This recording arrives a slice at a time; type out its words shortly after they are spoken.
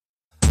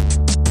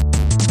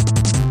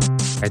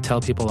I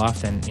tell people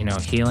often,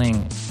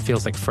 healing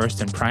feels like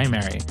first and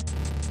primary,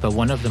 but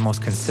one of the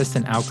most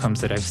consistent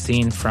outcomes that I've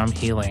seen from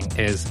healing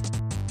is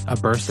a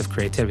burst of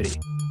creativity.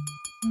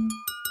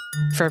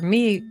 For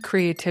me,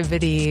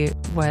 creativity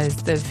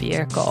was the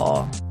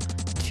vehicle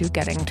to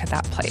getting to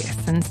that place.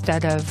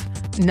 Instead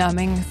of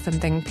numbing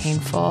something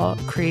painful,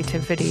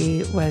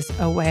 creativity was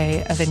a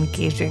way of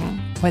engaging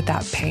with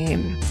that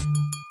pain.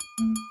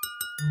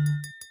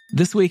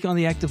 This week on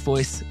The Active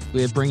Voice,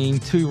 we're bringing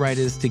two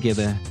writers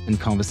together in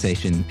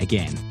conversation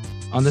again.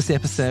 On this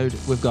episode,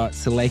 we've got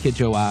Suleika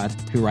Jaouad,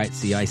 who writes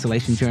the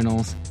Isolation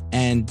Journals,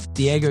 and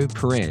Diego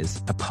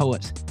Perez, a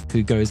poet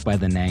who goes by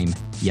the name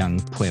Young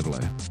Pueblo.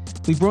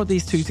 We brought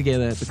these two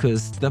together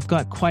because they've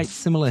got quite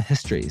similar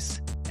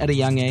histories. At a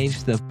young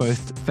age, they've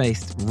both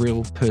faced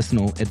real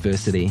personal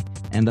adversity,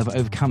 and they've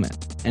overcome it,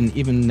 and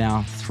even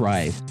now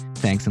thrive,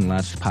 thanks in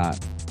large part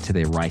to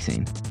their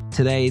writing.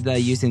 Today, they're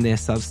using their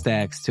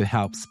Substacks to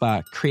help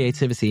spark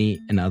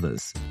creativity in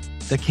others.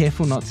 They're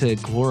careful not to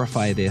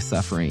glorify their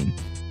suffering,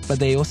 but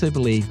they also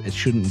believe it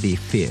shouldn't be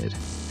feared.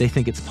 They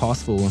think it's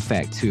possible, in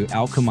fact, to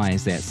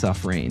alchemize that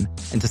suffering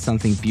into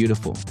something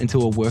beautiful, into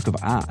a work of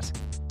art.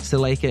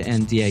 Suleika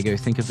and Diego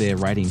think of their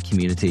writing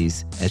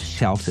communities as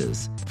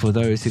shelters for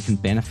those who can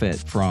benefit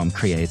from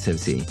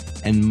creativity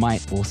and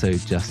might also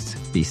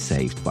just be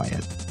saved by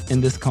it.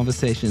 In this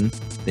conversation,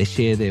 they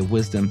share their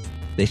wisdom,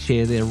 they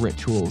share their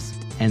rituals,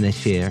 and they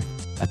share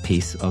a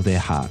piece of their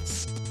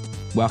hearts.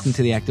 Welcome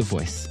to The Active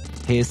Voice.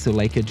 Here's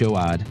Suleika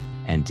Jaouad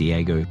and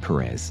Diego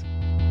Perez.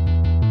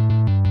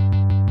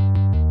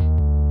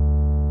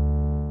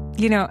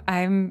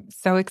 I'm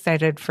so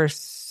excited for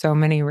so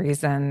many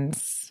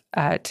reasons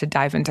to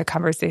dive into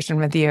conversation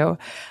with you.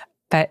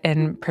 But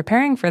in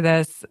preparing for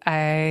this,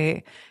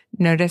 I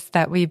noticed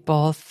that we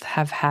both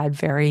have had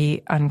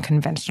very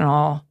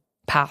unconventional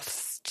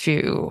paths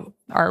to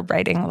our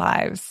writing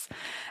lives.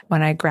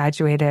 When I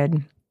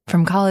graduated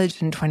from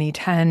college in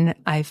 2010,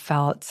 I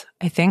felt,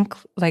 I think,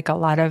 like a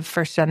lot of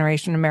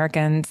first-generation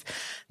Americans,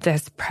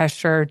 this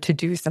pressure to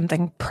do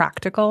something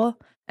practical.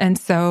 And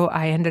so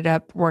I ended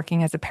up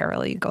working as a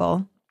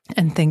paralegal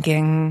and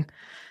thinking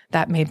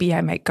that maybe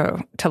I might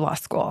go to law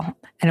school.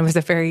 And it was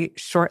a very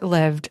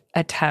short-lived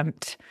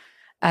attempt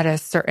at a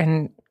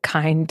certain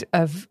kind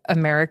of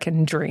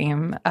American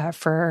dream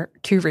for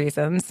two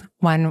reasons.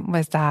 One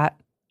was that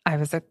I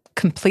was a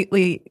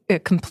complete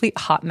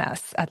hot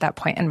mess at that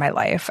point in my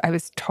life. I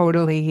was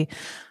totally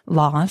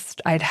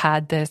lost. I'd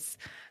had this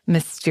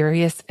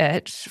mysterious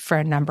itch for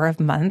a number of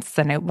months,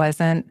 and it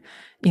wasn't,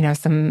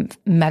 some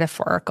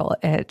metaphorical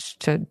itch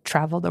to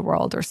travel the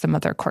world or some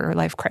other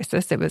quarter-life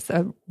crisis. It was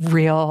a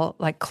real,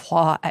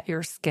 claw at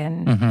your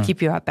skin,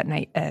 keep you up at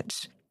night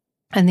itch.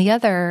 And the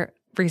other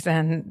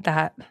reason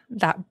that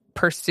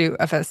pursuit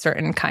of a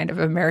certain kind of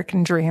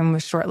American dream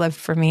was short-lived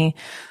for me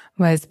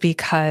was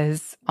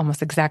because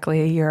almost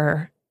exactly a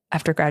year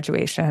after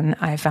graduation,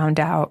 I found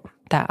out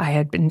that I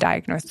had been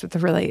diagnosed with a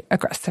really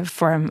aggressive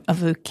form of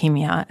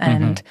leukemia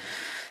and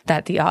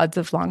that the odds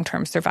of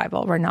long-term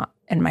survival were not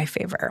in my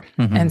favor.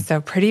 And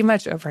so pretty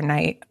much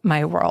overnight,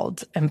 my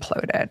world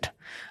imploded.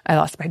 I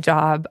lost my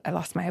job, I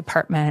lost my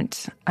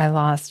apartment, I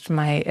lost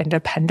my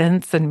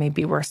independence, and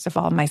maybe worst of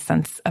all, my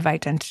sense of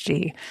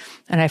identity.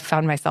 And I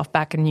found myself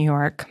back in New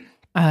York,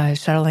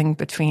 shuttling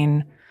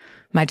between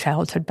my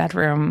childhood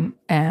bedroom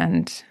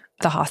and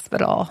the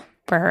hospital,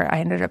 where I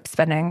ended up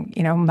spending,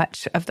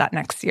 much of that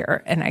next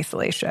year in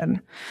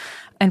isolation.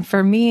 And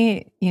for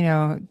me,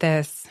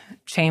 this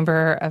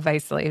chamber of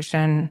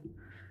isolation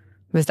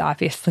was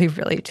obviously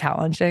really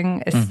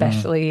challenging,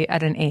 especially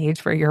at an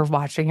age where you're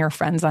watching your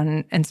friends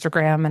on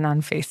Instagram and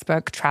on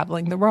Facebook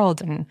traveling the world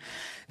and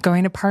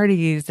going to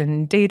parties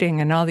and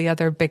dating and all the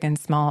other big and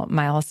small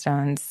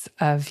milestones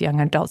of young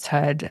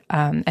adulthood.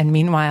 And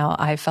meanwhile,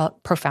 I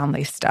felt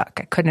profoundly stuck.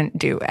 I couldn't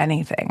do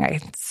anything.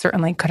 I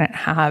certainly couldn't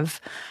have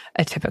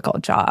a typical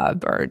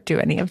job or do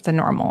any of the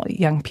normal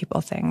young people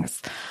things.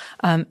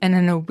 And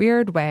in a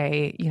weird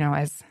way,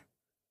 as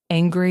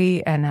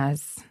angry and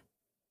as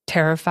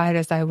terrified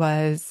as I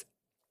was,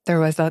 there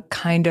was a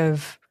kind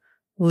of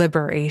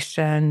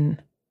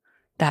liberation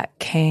that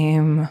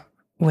came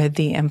with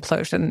the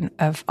implosion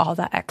of all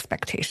that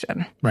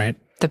expectation. Right.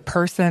 The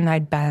person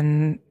I'd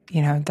been,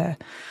 the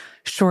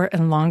short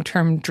and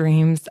long-term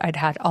dreams I'd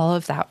had, all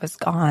of that was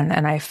gone.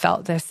 And I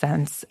felt this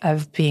sense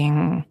of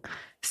being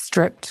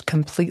stripped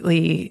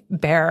completely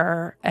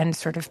bare and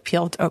sort of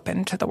peeled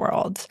open to the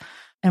world.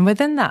 And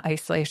within that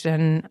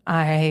isolation,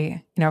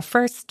 I,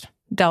 first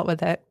dealt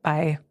with it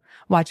by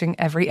watching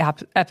every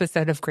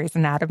episode of Grey's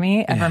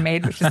Anatomy ever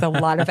made, which is a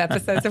lot of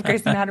episodes of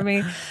Grey's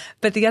Anatomy.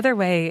 But the other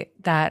way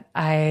that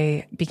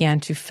I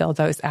began to fill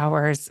those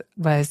hours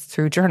was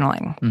through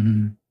journaling.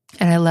 And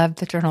I loved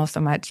the journal so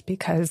much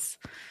because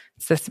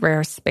it's this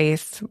rare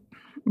space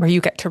where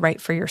you get to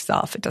write for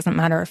yourself. It doesn't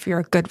matter if you're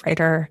a good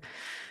writer.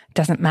 It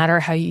doesn't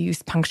matter how you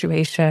use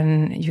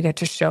punctuation. You get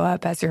to show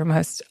up as your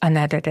most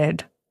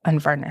unedited,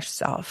 unvarnished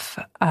self.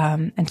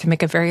 And to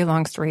make a very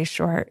long story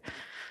short,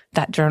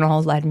 that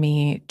journal led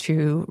me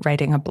to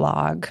writing a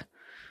blog,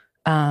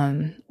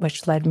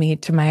 which led me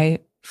to my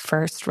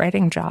first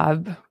writing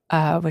job,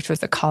 which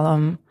was a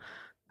column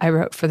I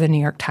wrote for the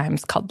New York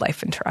Times called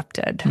Life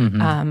Interrupted,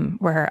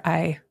 where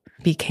I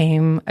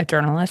became a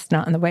journalist,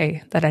 not in the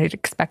way that I'd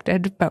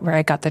expected, but where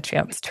I got the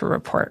chance to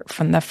report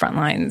from the front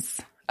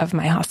lines of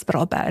my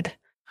hospital bed.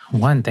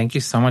 One, thank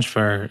you so much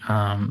for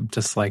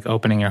just like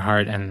opening your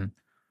heart and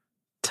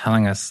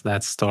telling us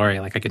that story.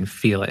 Like, I can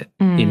feel it.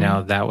 You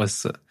know, that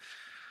was,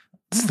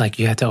 it's like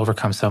you had to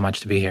overcome so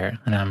much to be here.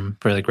 And I'm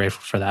really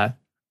grateful for that.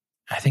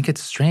 I think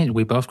it's strange.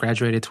 We both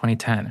graduated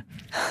 2010.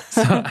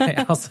 So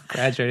I also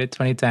graduated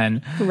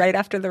 2010. Right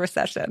after the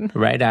recession.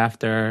 Right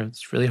after.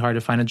 It's really hard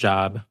to find a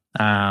job.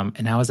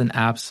 And I was an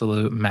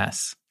absolute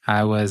mess.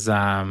 I was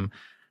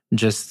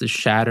just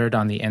shattered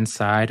on the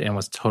inside and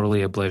was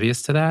totally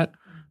oblivious to that.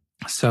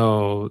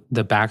 So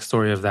the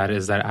backstory of that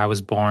is that I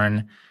was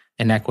born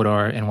in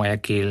Ecuador, in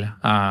Guayaquil.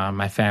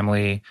 My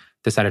family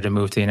decided to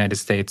move to the United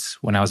States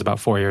when I was about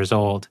 4 years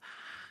old.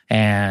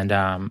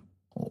 And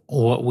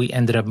what we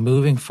ended up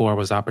moving for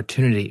was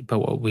opportunity, but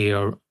what we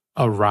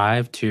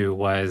arrived to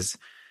was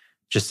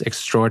just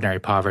extraordinary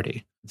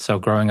poverty. So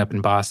growing up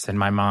in Boston,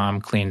 my mom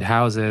cleaned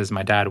houses,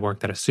 my dad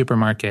worked at a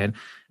supermarket,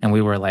 and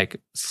we were like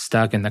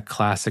stuck in the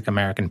classic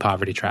American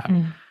poverty trap.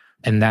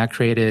 And that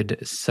created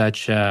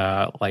such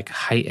a like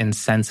heightened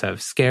sense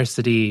of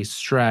scarcity,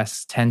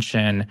 stress,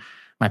 tension.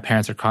 My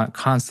parents are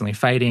constantly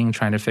fighting,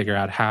 trying to figure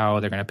out how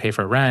they're going to pay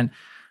for rent.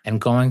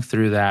 And going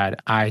through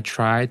that, I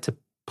tried to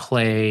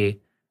play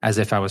as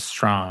if I was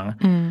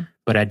strong,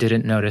 but I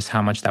didn't notice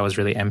how much that was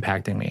really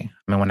impacting me.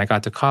 I mean, when I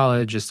got to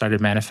college, it started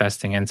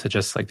manifesting into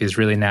just like these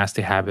really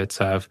nasty habits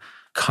of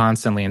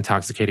constantly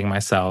intoxicating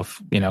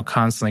myself, you know,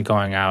 constantly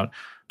going out,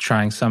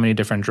 trying so many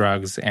different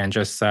drugs, and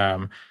just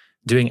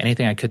doing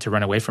anything I could to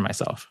run away from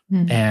myself.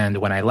 And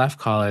when I left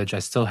college, I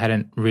still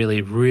hadn't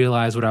really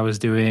realized what I was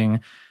doing.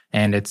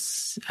 And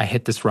I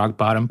hit this rock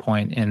bottom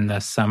point in the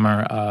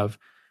summer of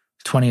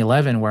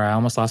 2011 where I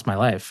almost lost my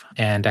life.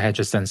 And I had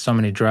just done so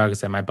many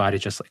drugs that my body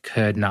just like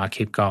could not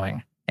keep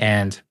going.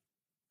 And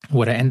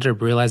what I ended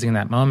up realizing in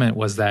that moment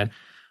was that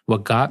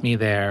what got me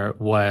there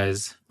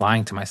was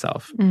lying to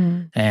myself.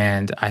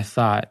 And I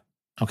thought,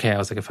 okay, I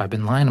was like, if I've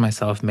been lying to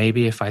myself,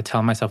 maybe if I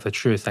tell myself the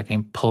truth, I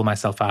can pull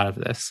myself out of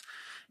this.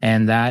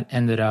 And that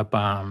ended up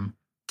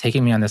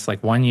taking me on this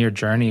like 1 year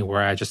journey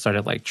where I just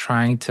started like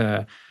trying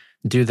to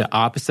do the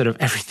opposite of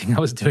everything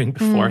I was doing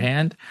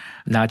beforehand,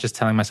 not just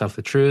telling myself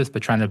the truth,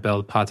 but trying to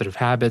build positive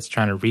habits,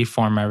 trying to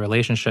reform my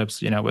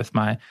relationships, you know, with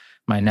my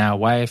now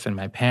wife and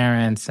my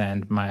parents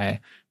and my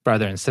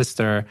brother and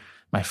sister,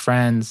 my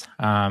friends,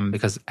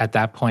 because at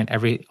that point,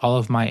 all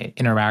of my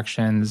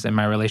interactions and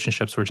my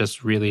relationships were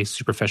just really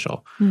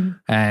superficial.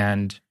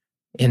 And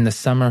in the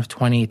summer of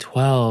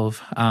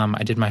 2012,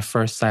 I did my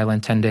first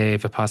silent 10-day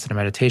Vipassana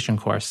meditation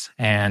course,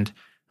 and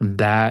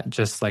that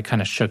just like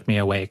kind of shook me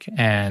awake.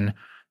 And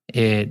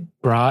it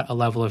brought a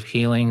level of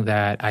healing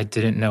that I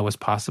didn't know was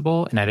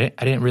possible, and I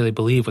didn't really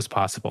believe was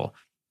possible.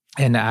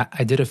 And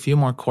I did a few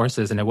more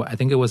courses, and I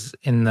think it was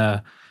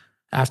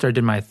after I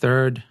did my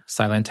third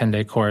silent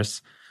 10-day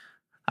course,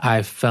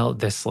 I felt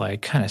this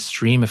like kind of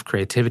stream of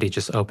creativity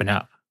just open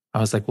up. I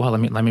was like, well,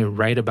 let me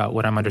write about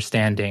what I'm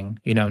understanding,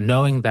 you know,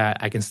 knowing that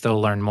I can still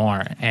learn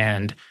more.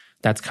 And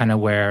that's kind of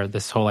where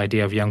this whole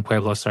idea of Young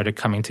Pueblo started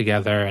coming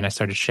together, and I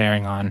started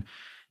sharing on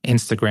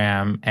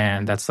Instagram,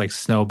 and that's like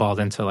snowballed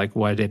into like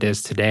what it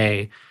is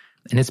today.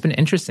 And it's been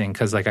interesting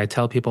because like I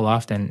tell people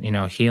often, you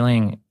know,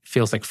 healing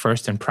feels like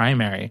first and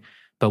primary,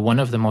 but one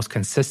of the most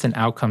consistent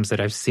outcomes that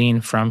I've seen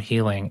from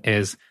healing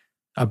is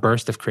a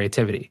burst of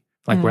creativity.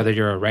 Like whether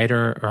you're a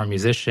writer or a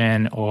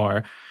musician,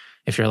 or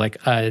if you're like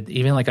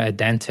even like a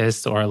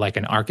dentist or like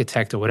an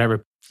architect or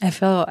whatever. I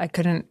feel I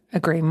couldn't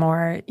agree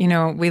more. You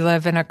know, we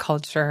live in a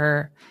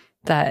culture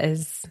that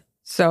is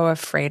so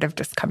afraid of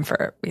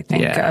discomfort. We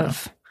think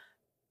of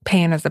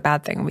pain as a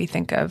bad thing. We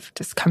think of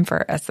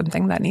discomfort as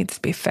something that needs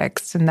to be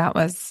fixed. And that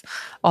was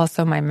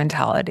also my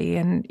mentality.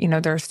 And, you know,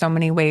 there are so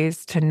many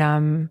ways to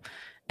numb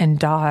and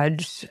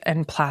dodge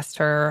and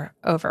plaster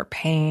over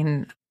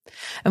pain.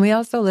 And we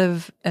also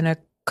live in a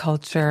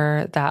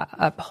culture that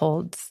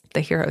upholds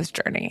the hero's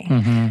journey.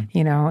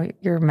 You know,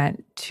 you're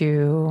meant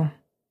to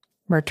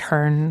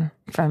return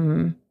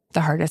from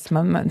the hardest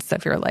moments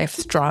of your life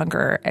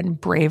stronger and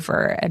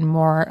braver and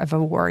more of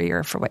a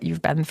warrior for what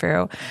you've been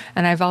through.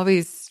 And I've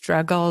always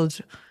struggled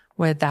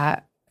with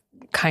that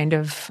kind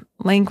of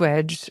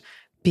language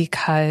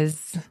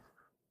because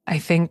I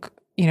think,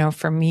 you know,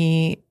 for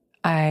me,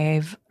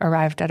 I've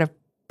arrived at a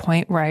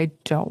point where I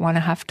don't want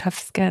to have tough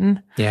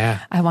skin.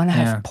 I want to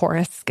have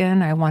porous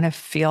skin. I want to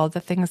feel the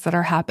things that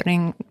are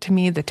happening to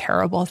me, the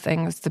terrible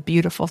things, the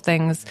beautiful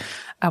things.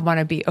 I want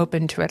to be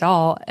open to it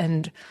all.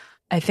 And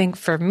I think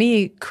for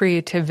me,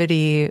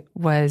 creativity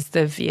was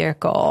the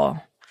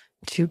vehicle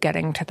to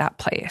getting to that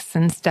place.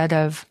 Instead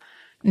of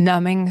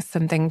numbing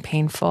something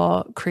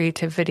painful,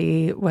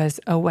 creativity was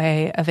a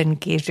way of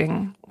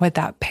engaging with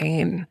that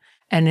pain,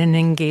 and in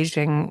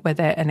engaging with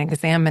it and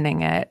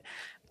examining it,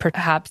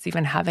 perhaps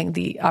even having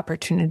the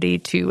opportunity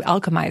to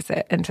alchemize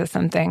it into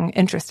something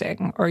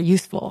interesting or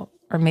useful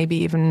or maybe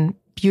even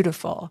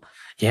beautiful.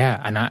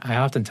 Yeah. And I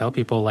often tell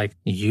people, like,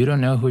 you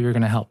don't know who you're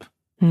going to help.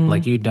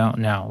 Like, you don't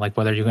know, like,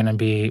 whether you want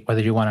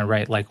to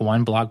write like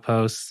one blog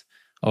post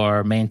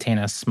or maintain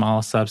a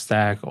small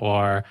Substack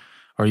or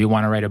you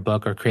want to write a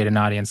book or create an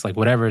audience, like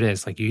whatever it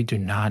is, like you do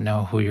not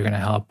know who you're going to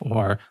help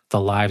or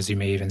the lives you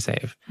may even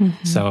save.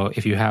 So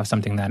if you have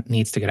something that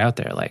needs to get out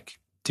there, like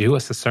do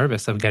us a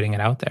service of getting it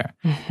out there.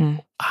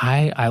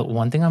 I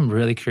one thing I'm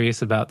really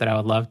curious about that I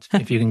would love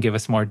if you can give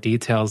us more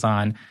details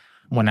on,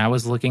 when I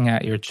was looking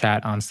at your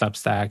chat on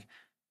Substack,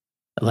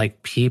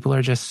 like people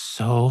are just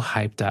so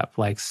hyped up,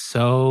 like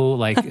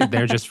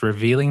they're just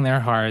revealing their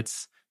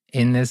hearts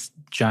in this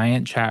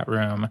giant chat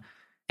room.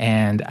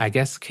 And I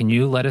guess, can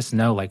you let us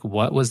know, like,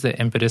 what was the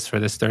impetus for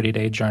this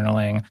 30-day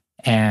journaling?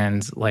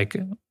 And like,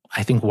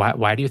 I think,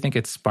 why do you think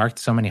it sparked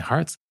so many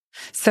hearts?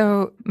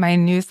 So my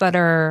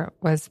newsletter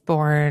was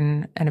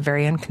born in a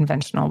very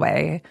unconventional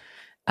way.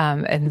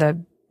 In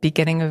the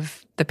beginning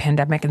of the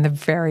pandemic, in the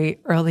very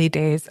early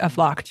days of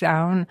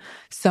lockdown,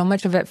 so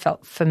much of it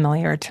felt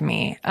familiar to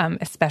me,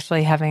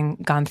 especially having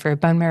gone through a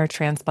bone marrow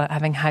transplant,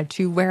 having had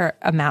to wear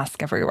a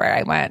mask everywhere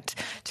I went,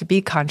 to be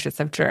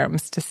conscious of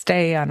germs, to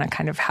stay on a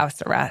kind of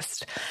house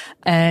arrest.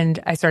 And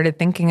I started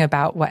thinking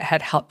about what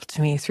had helped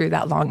me through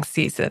that long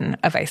season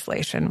of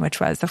isolation,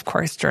 which was, of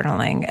course,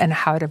 journaling, and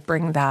how to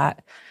bring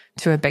that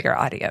to a bigger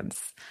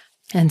audience.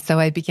 And so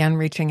I began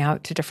reaching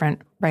out to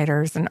different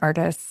writers and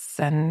artists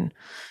and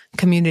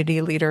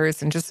community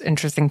leaders and just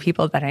interesting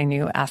people that I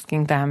knew,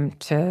 asking them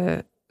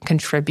to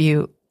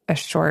contribute a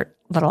short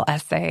little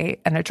essay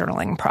and a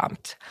journaling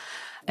prompt.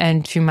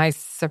 And to my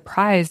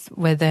surprise,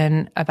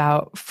 within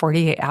about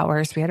 48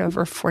 hours, we had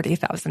over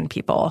 40,000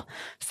 people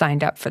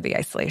signed up for the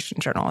isolation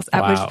journals,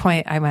 at which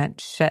point I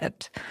went,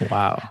 shit.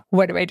 Wow.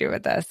 What do I do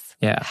with this?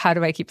 Yeah. How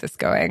do I keep this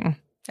going?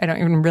 I don't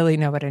even really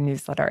know what a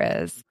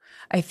newsletter is.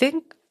 I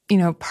think,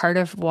 part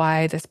of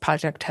why this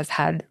project has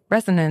had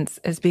resonance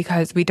is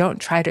because we don't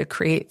try to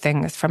create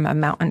things from a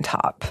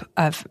mountaintop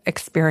of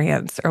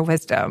experience or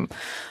wisdom.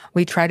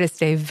 We try to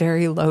stay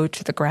very low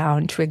to the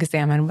ground to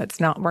examine what's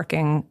not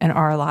working in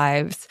our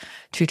lives,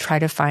 to try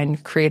to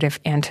find creative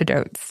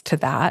antidotes to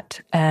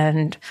that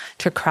and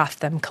to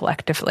craft them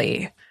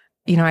collectively.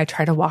 I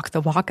try to walk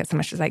the walk as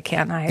much as I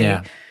can.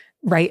 I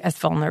write as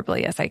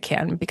vulnerably as I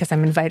can because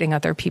I'm inviting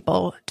other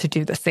people to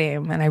do the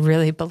same. And I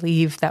really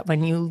believe that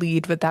when you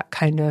lead with that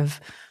kind of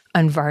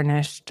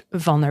unvarnished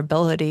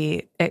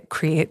vulnerability, it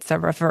creates a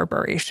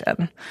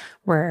reverberation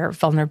where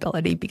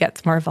vulnerability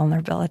begets more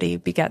vulnerability,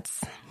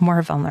 begets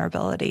more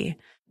vulnerability.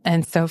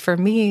 And so for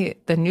me,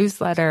 the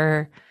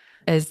newsletter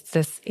is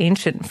this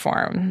ancient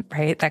form,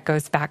 right, that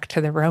goes back to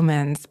the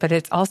Romans, but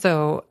it's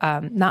also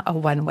not a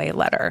one-way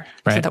letter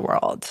to the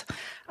world.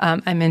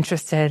 I'm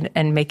interested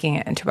in making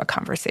it into a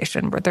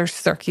conversation where there's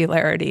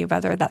circularity,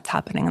 whether that's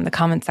happening in the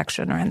comment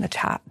section or in the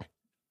chat.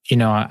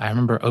 I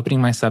remember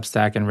opening my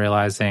Substack and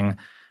realizing,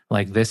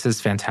 like, this is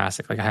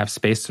fantastic. Like, I have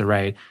space to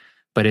write.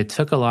 But it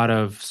took a lot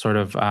of sort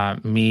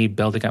of me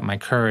building up my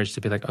courage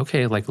to be like,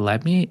 okay, like,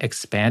 let me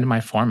expand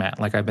my format.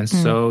 Like, I've been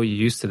so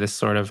used to this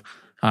sort of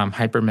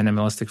hyper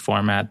minimalistic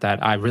format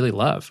that I really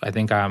love. I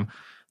think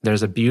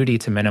there's a beauty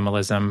to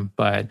minimalism,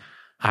 but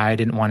I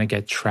didn't want to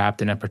get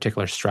trapped in a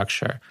particular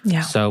structure.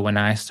 Yeah. So when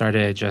I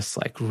started just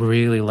like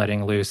really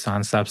letting loose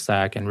on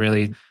Substack and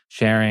really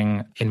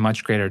sharing in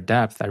much greater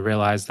depth, I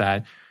realized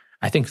that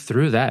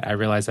I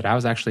realized that I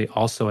was actually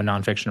also a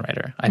nonfiction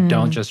writer. I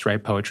don't just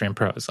write poetry and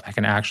prose. I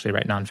can actually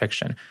write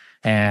nonfiction.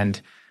 And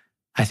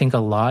I think a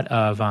lot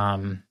of,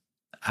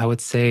 I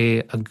would say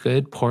a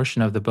good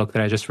portion of the book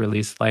that I just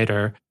released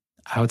later,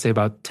 I would say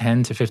about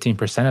 10 to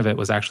 15% of it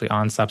was actually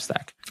on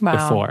Substack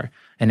before.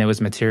 And it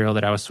was material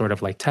that I was sort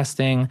of like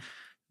testing,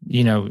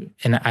 and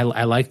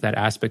I like that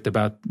aspect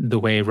about the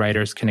way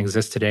writers can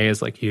exist today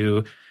is like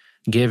you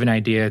give an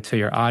idea to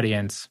your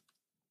audience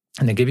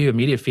and they give you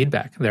immediate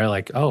feedback. They're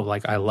like, oh,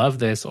 like, I love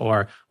this,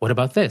 or what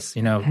about this?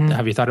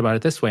 Have you thought about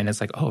it this way? And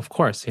it's like, oh, of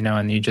course,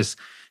 and you just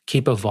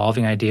keep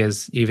evolving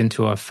ideas even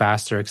to a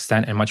faster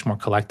extent and much more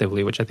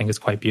collectively, which I think is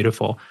quite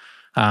beautiful.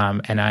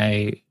 And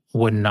I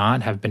would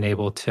not have been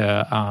able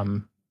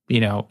to,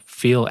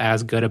 feel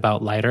as good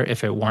about Lighter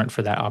if it weren't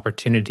for that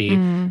opportunity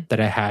that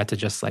I had to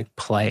just like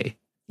play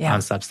on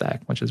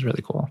Substack, which is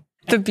really cool.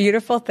 The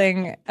beautiful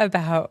thing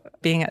about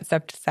being at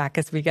Substack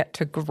is we get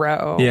to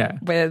grow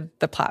with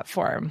the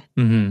platform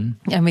and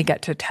we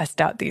get to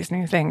test out these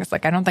new things.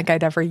 Like, I don't think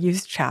I'd ever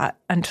used chat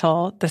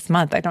until this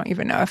month. I don't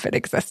even know if it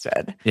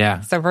existed.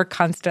 Yeah. So we're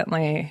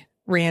constantly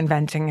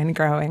reinventing and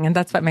growing. And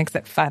that's what makes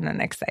it fun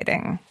and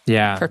exciting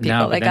for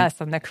people like us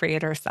on the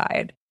creator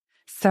side.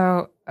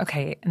 So,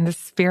 okay, in the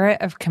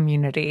spirit of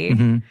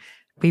community,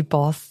 we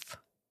both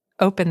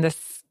open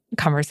this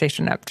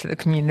conversation up to the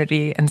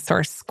community and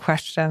source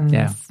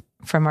questions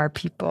from our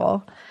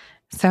people.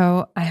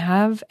 So I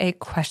have a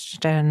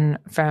question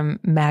from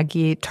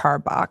Maggie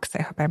Tarbox.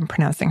 I hope I'm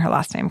pronouncing her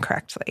last name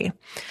correctly.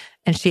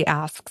 And she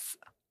asks,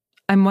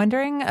 I'm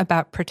wondering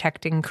about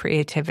protecting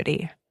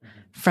creativity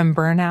from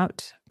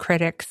burnout,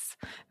 critics,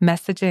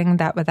 messaging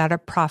that without a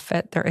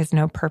profit, there is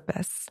no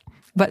purpose.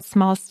 What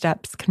small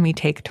steps can we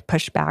take to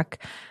push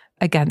back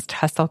against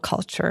hustle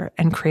culture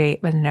and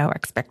create with no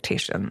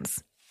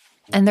expectations?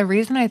 And the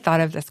reason I thought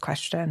of this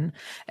question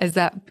is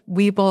that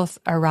we both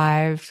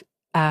arrived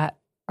at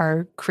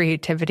our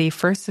creativity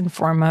first and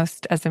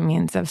foremost as a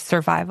means of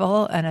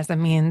survival and as a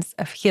means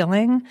of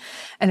healing.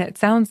 And it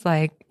sounds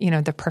like,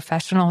 the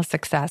professional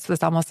success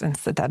was almost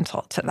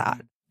incidental to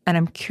that. And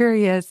I'm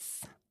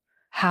curious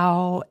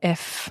how,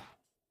 if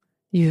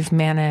you've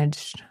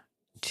managed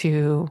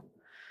to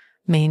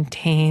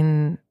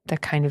maintain the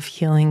kind of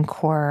healing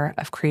core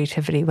of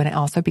creativity when it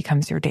also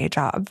becomes your day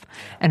job.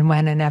 And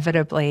when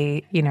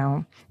inevitably,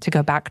 to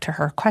go back to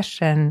her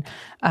question,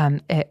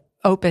 it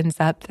opens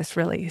up this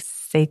really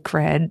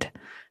sacred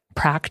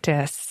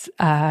practice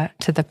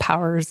to the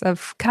powers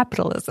of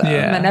capitalism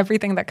and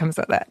everything that comes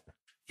with it.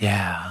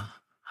 Yeah.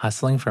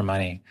 Hustling for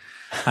money.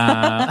 It's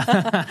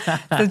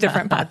a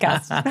different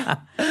podcast.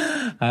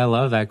 I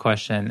love that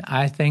question.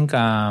 I think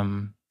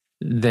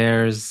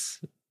there's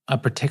a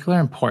particular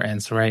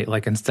importance, right?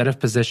 Like instead of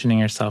positioning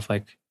yourself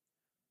like,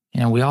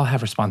 we all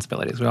have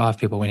responsibilities. We all have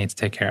people we need to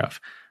take care of,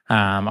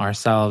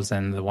 ourselves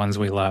and the ones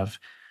we love.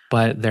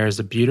 But there's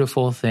a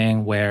beautiful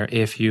thing where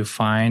if you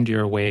find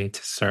your way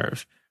to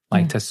serve,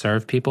 to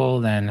serve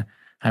people, then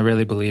I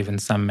really believe in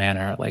some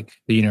manner, like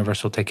the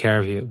universe will take care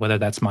of you, whether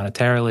that's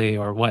monetarily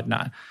or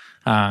whatnot.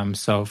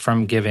 So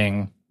from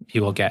giving,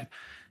 you will get.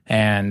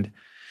 And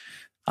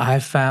I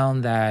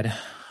found that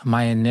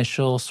my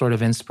initial sort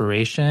of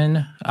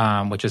inspiration,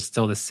 which is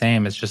still the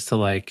same, is just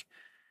to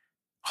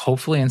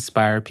hopefully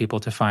inspire people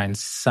to find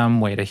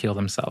some way to heal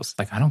themselves.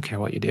 I don't care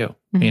what you do.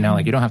 You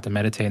don't have to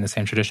meditate in the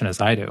same tradition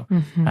as I do.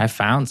 I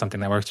found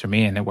something that works for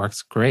me and it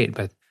works great,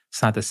 but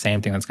it's not the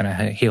same thing that's going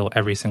to heal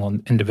every single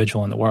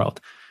individual in the world.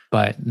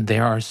 But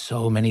there are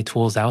so many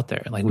tools out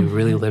there. We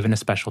really live in a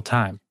special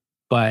time.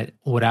 But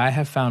what I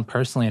have found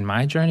personally in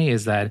my journey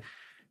is that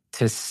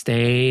to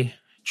stay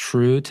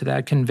true to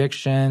that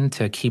conviction,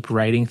 to keep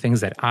writing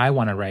things that I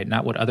want to write,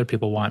 not what other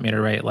people want me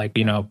to write,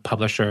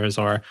 publishers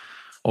or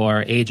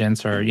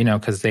agents or,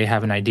 because they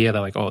have an idea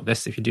that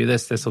if you do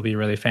this, this will be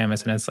really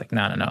famous. And it's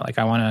no.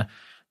 I want to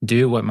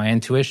do what my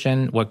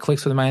intuition, what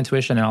clicks with my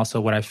intuition, and also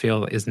what I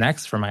feel is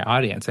next for my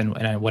audience.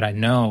 And what I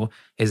know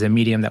is a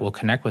medium that will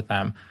connect with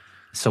them.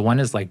 So one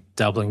is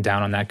doubling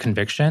down on that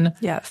conviction.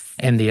 Yes.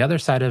 And the other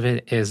side of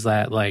it is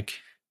that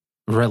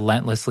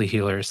relentlessly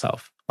heal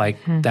yourself.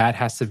 That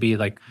has to be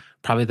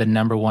probably the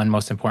number one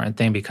most important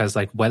thing, because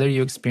whether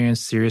you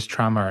experience serious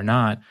trauma or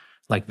not,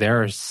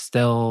 there are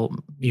still,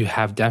 you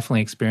have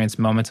definitely experienced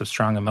moments of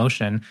strong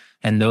emotion,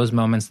 and those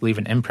moments leave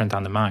an imprint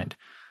on the mind.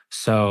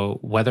 So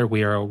whether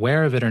we are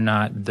aware of it or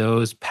not,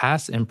 those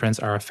past imprints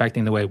are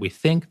affecting the way we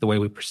think, the way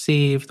we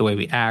perceive, the way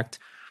we act,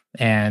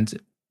 and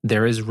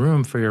there is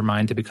room for your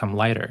mind to become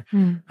lighter.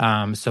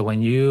 So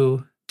when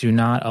you do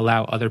not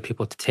allow other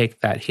people to take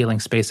that healing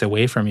space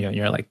away from you, and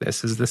you're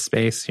this is the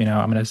space,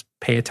 I'm going to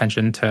pay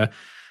attention to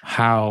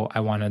how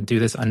I want to do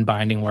this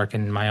unbinding work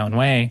in my own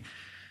way,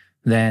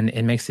 then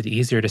it makes it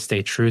easier to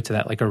stay true to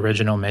that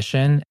original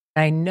mission.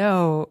 I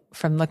know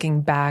from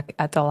looking back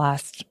at the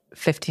last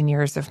 15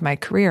 years of my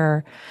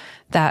career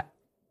that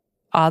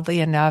oddly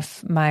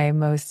enough, my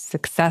most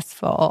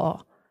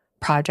successful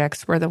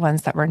projects were the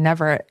ones that were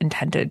never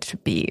intended to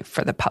be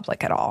for the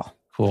public at all.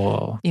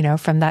 Cool.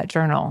 From that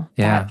journal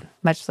that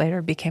much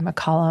later became a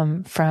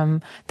column,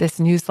 from this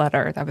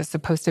newsletter that was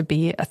supposed to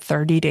be a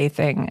 30-day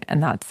thing,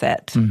 and that's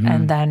it.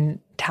 And then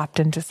tapped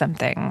into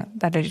something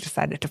that I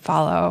decided to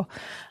follow.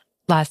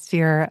 Last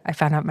year, I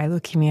found out my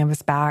leukemia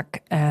was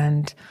back,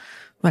 and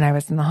when I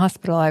was in the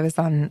hospital, I was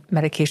on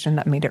medication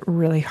that made it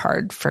really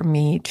hard for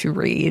me to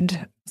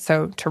read.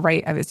 So to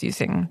write, I was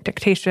using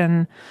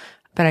dictation,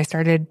 but I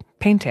started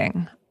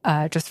painting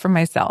just for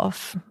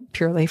myself,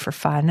 purely for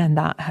fun, and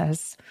that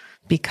has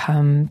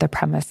become the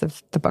premise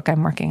of the book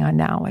I'm working on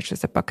now, which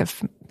is a book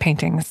of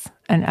paintings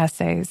and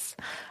essays.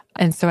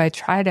 And so I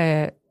try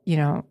to,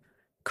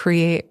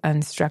 create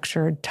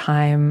unstructured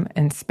time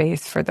and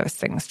space for those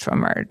things to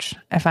emerge.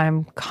 If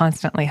I'm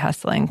constantly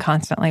hustling,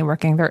 constantly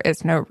working, there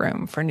is no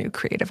room for new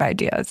creative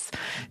ideas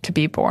to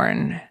be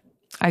born.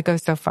 I go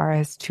so far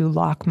as to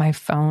lock my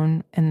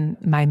phone in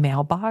my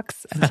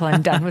mailbox until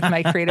I'm done with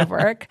my creative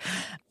work,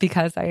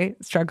 because I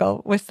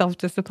struggle with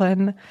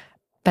self-discipline.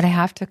 But I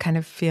have to kind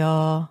of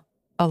feel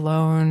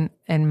alone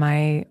in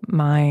my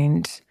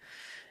mind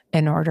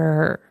in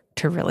order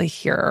to really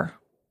hear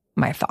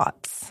my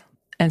thoughts.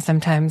 And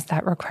sometimes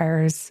that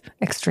requires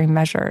extreme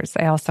measures.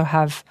 I also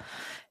have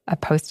a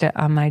Post-it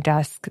on my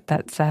desk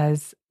that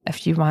says,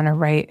 if you want to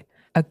write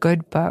a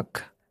good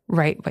book,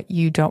 write what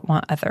you don't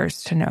want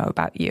others to know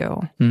about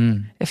you.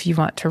 If you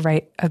want to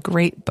write a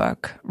great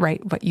book,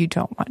 write what you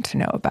don't want to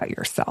know about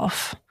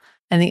yourself.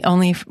 And the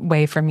only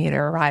way for me to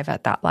arrive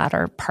at that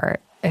latter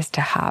part is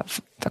to have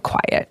the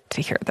quiet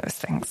to hear those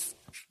things.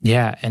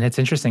 Yeah. And it's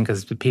interesting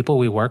because the people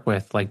we work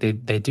with,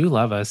 they do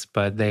love us,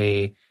 but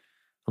they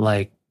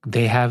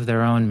have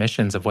their own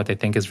missions of what they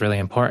think is really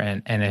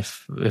important. And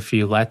if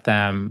you let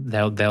them,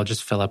 they'll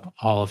just fill up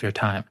all of your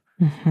time,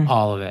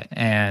 all of it.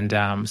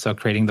 And so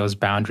creating those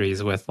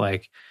boundaries with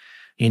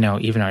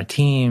even our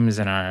teams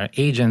and our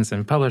agents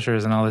and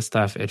publishers and all this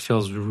stuff, it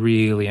feels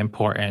really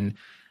important.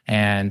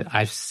 And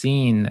I've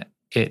seen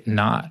it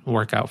not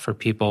work out for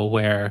people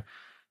where,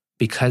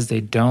 because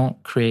they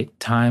don't create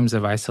times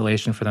of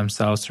isolation for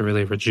themselves to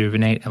really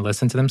rejuvenate and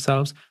listen to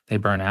themselves, they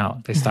burn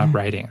out. They stop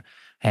writing.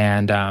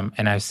 And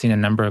I've seen a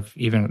number of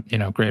even,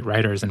 great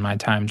writers in my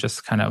time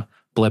just kind of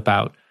blip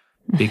out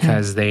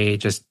because they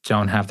just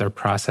don't have their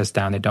process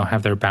down. They don't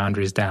have their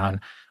boundaries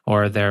down,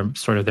 or their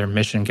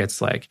mission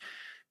gets like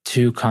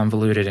too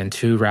convoluted and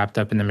too wrapped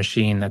up in the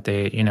machine that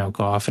they,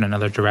 go off in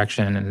another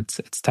direction. And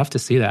it's tough to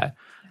see that.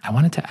 I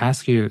wanted to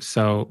ask you,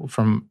 so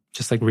from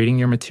just like reading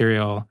your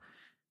material,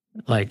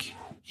 like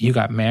you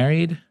got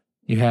married,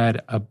 you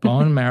had a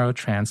bone marrow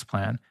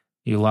transplant,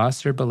 you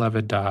lost your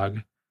beloved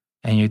dog,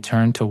 and you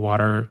turned to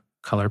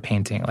watercolor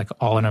painting, like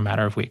all in a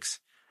matter of weeks.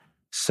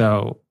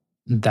 So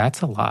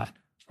that's a lot.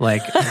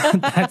 Like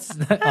that's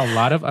a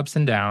lot of ups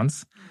and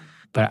downs.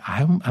 But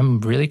I'm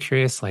really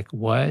curious, like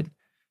what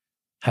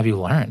have you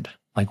learned?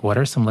 Like what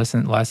are some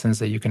lessons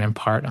that you can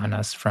impart on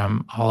us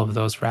from all of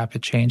those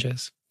rapid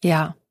changes?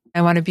 Yeah.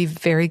 I want to be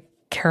very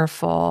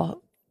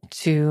careful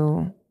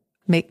to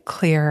make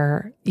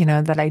clear,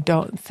 that I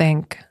don't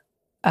think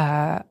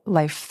a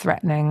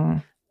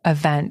life-threatening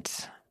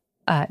event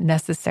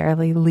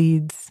necessarily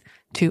leads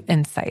to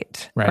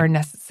insight or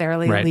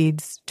necessarily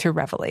leads to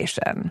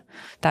revelation.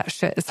 That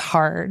shit is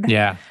hard.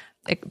 Yeah.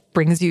 It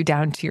brings you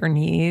down to your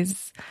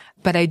knees.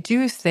 But I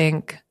do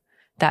think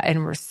that in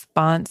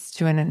response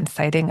to an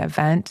inciting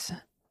event,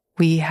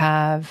 we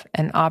have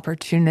an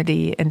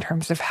opportunity in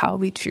terms of how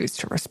we choose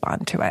to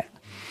respond to it.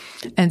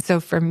 And so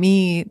for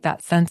me,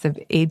 that sense of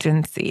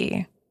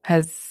agency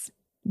has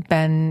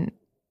been,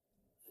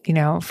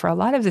 for a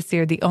lot of this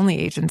year, the only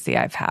agency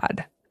I've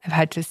had. I've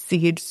had to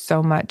cede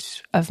so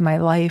much of my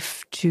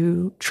life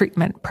to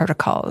treatment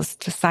protocols,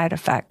 to side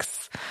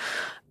effects.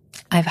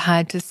 I've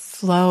had to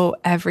slow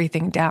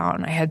everything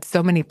down. I had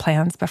so many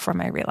plans before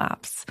my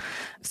relapse,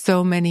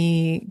 so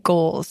many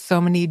goals, so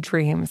many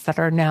dreams that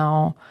are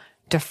now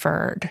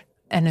deferred.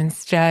 And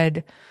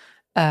instead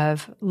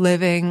of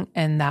living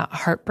in that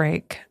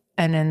heartbreak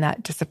and in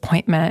that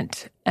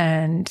disappointment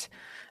and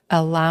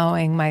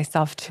allowing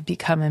myself to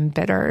become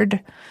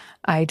embittered,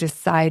 I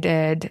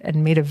decided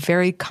and made a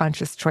very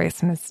conscious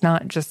choice. And it's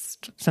not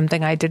just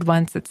something I did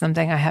once, it's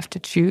something I have to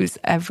choose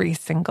every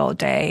single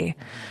day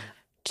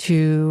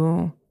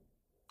to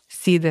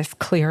see this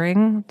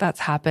clearing that's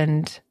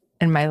happened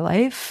in my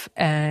life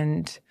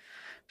and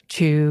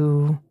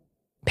to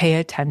pay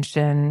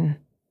attention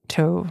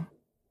to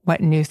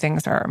what new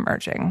things are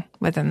emerging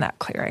within that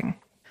clearing.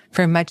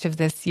 For much of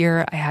this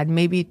year, I had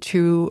maybe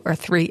 2 or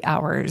 3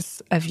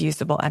 hours of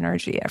usable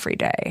energy every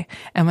day.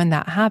 And when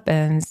that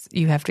happens,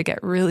 you have to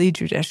get really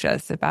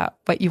judicious about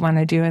what you want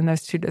to do in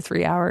those 2 to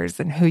 3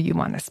 hours and who you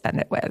want to spend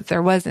it with.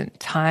 There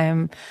wasn't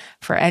time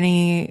for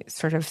any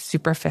sort of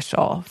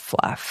superficial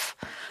fluff.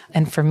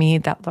 And for me,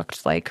 that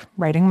looked like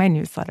writing my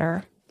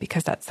newsletter,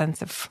 because that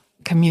sense of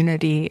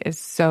community is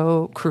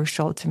so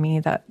crucial to me.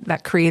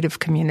 That creative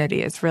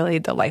community is really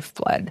the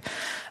lifeblood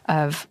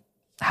of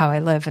how I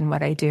live and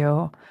what I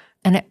do.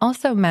 And it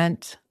also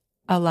meant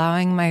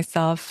allowing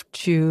myself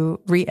to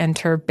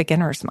re-enter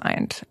beginner's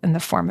mind in the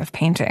form of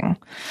painting.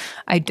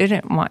 I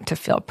didn't want to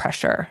feel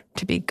pressure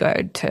to be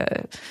good,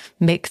 to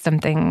make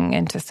something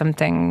into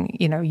something,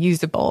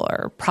 usable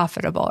or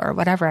profitable or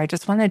whatever. I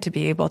just wanted to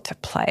be able to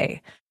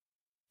play.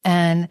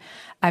 And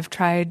I've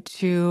tried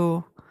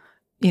to,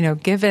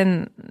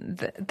 given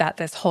that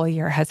this whole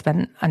year has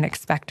been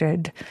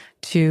unexpected,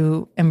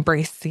 to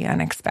embrace the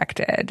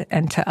unexpected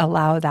and to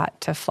allow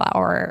that to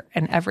flower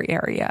in every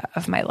area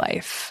of my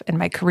life, in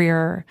my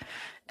career,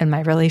 in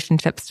my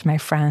relationships to my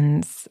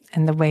friends,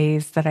 in the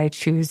ways that I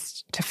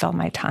choose to fill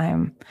my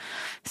time.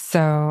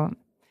 So,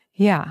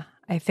 yeah,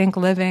 I think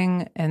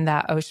living in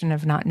that ocean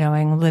of not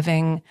knowing,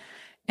 living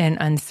in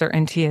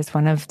uncertainty is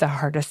one of the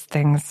hardest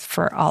things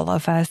for all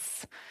of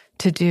us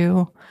to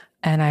do.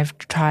 And I've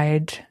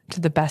tried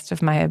to the best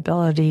of my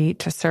ability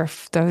to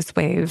surf those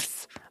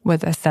waves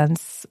with a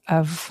sense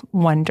of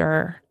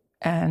wonder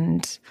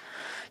and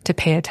to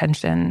pay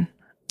attention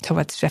to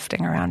what's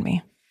shifting around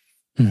me.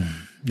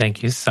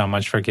 Thank you so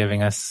much for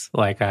giving us,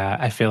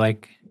 I feel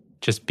like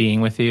just being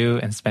with you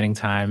and spending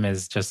time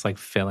is just like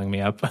filling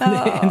me up.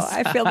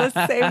 I feel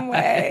the same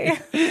way.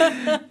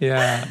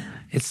 Yeah.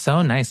 It's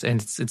so nice.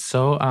 And it's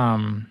so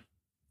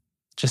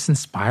just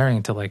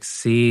inspiring to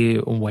see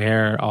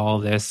where all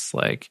this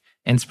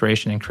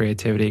inspiration and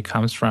creativity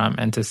comes from,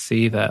 and to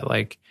see that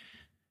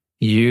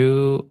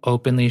you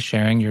openly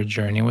sharing your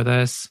journey with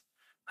us.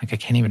 I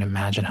can't even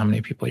imagine how many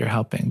people you're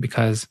helping,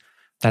 because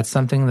that's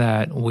something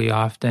that we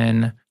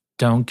often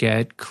don't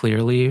get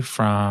clearly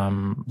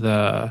from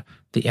the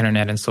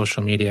internet and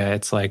social media.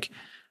 It's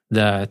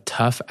the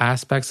tough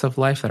aspects of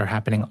life that are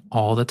happening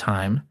all the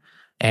time.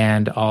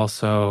 And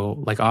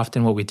also,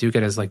 often what we do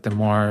get is the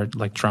more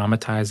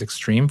dramatized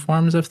extreme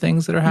forms of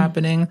things that are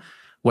happening,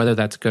 whether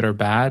that's good or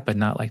bad, but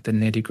not the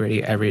nitty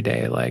gritty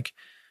everyday,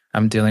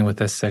 I'm dealing with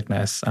this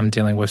sickness. I'm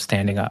dealing with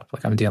standing up.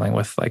 Like I'm dealing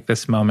with like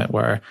this moment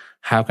where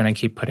how can I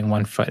keep putting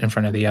one foot in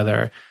front of the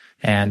other?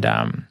 And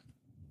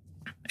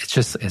it's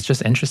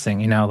just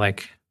interesting,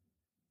 like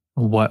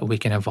what we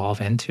can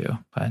evolve into.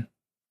 But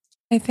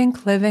I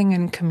think living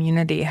in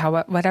community,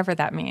 whatever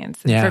that means.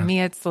 Yeah. For me,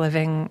 it's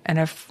living in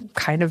a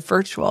kind of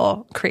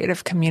virtual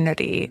creative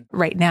community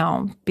right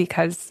now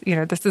because,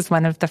 this is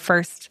one of the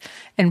first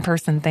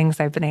in-person things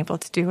I've been able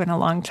to do in a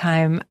long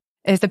time,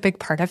 is a big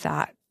part of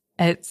that.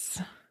 It's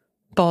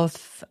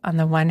both, on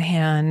the one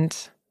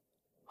hand,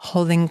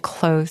 holding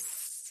close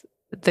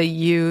the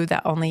you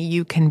that only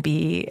you can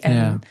be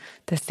and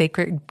the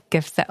sacred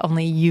gifts that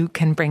only you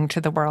can bring to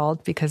the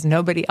world because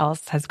nobody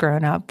else has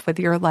grown up with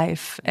your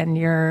life and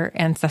your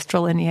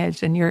ancestral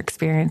lineage and your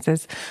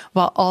experiences,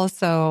 while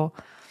also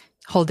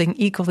holding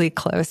equally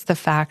close the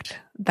fact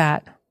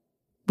that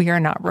we are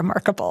not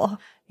remarkable.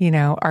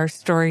 Our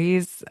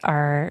stories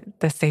are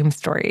the same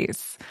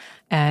stories.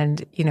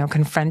 And,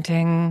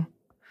 confronting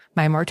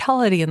my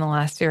mortality in the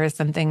last year is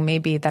something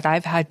maybe that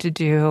I've had to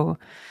do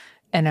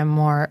in a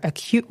more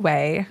acute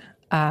way,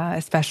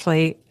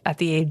 especially at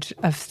the age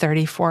of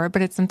 34,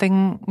 but it's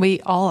something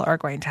we all are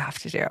going to have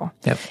to do.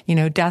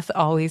 Yep. Death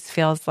always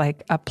feels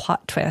like a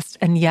plot twist,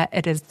 and yet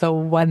it is the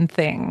one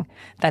thing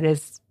that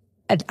is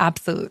an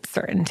absolute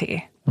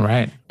certainty.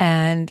 Right.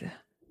 And,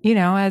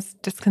 as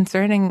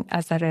disconcerting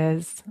as that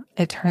is,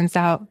 it turns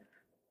out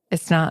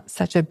it's not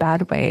such a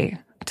bad way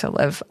to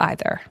live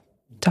either,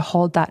 to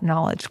hold that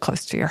knowledge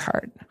close to your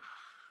heart.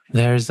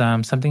 There's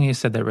something you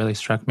said that really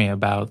struck me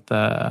about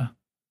the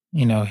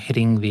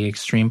hitting the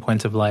extreme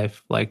points of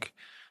life, like,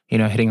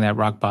 hitting that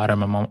rock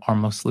bottom and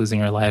almost losing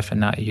your life and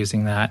not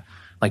using that,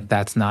 like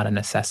that's not a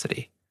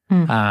necessity.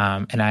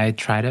 And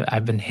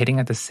I've been hitting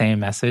at the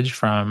same message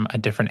from a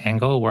different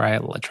angle where I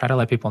try to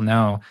let people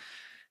know,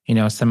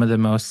 some of the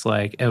most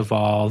like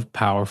evolved,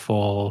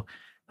 powerful,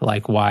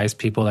 like wise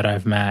people that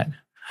I've met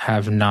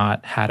have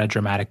not had a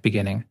dramatic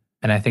beginning.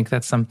 And I think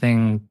that's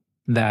something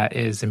that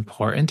is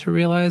important to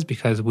realize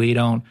because we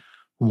don't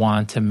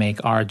want to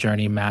make our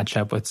journey match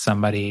up with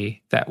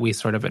somebody that we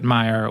sort of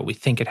admire or we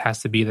think it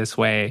has to be this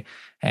way.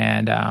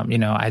 And,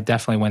 I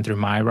definitely went through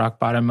my rock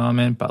bottom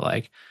moment, but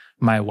like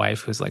my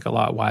wife, who's like a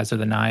lot wiser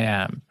than I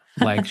am,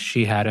 like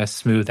she had a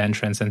smooth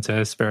entrance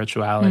into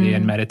spirituality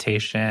and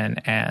meditation.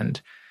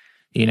 And,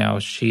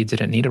 she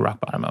didn't need a rock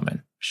bottom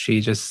moment.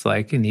 She just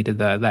like needed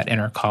that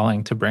inner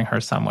calling to bring her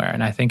somewhere.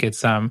 And I think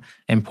it's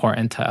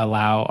important to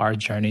allow our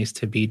journeys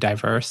to be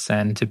diverse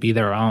and to be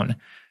their own.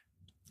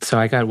 So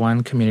I got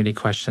one community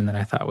question that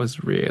I thought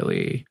was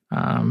really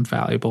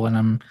valuable,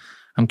 and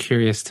I'm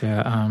curious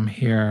to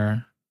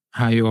hear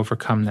how you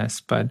overcome this.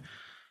 But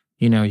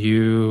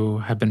you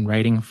have been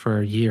writing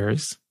for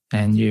years,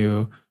 and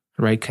you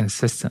write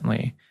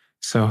consistently.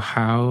 So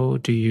how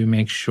do you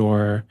make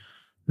sure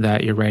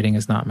that your writing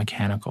is not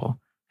mechanical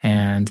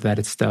and that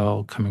it's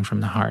still coming from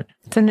the heart?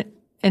 It's an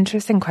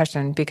interesting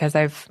question because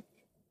I've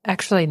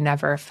actually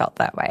never felt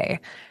that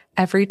way.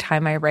 Every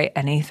time I write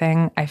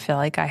anything, I feel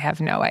like I have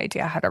no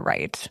idea how to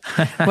write.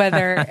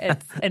 Whether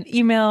it's an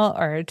email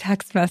or a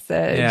text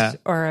message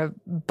or a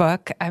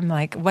book, I'm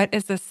like, what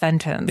is a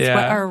sentence?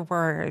 What are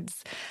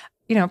words?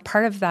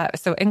 Part of that,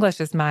 so English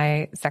is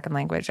my second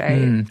language.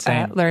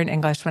 I learned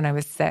English when I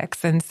was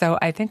 6. And so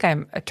I think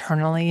I'm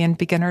eternally in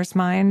beginner's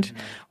mind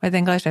with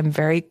English. I'm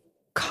very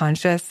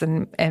conscious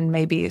and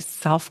maybe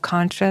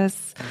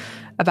self-conscious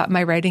about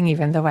my writing,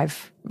 even though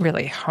I've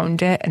really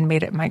honed it and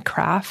made it my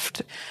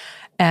craft.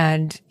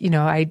 And,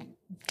 I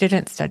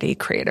didn't study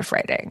creative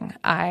writing.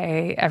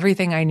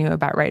 Everything I knew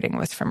about writing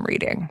was from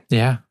reading.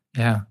 Yeah.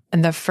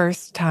 And the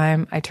first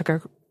time I took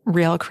a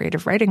real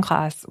creative writing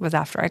class was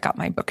after I got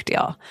my book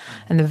deal.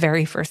 And the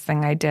very first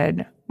thing I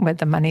did with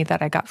the money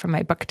that I got from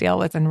my book deal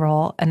was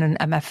enroll in an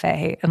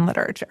MFA in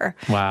literature,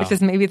 which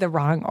is maybe the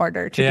wrong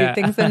order to do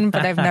things in,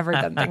 but I've never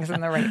done things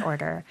in the right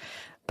order.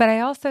 But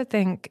I also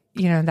think,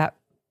 that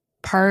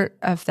part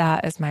of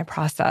that is my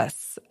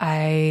process.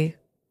 I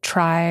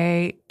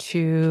try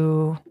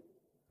to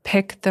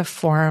pick the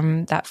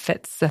form that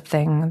fits the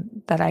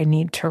thing that I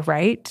need to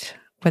write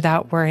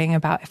without worrying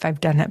about if I've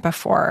done it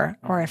before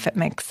or if it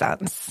makes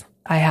sense.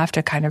 I have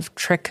to kind of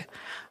trick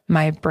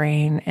my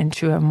brain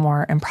into a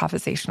more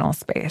improvisational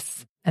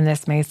space. And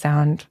this may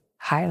sound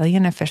highly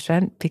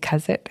inefficient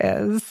because it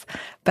is,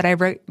 but I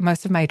write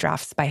most of my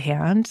drafts by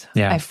hand.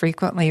 I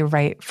frequently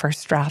write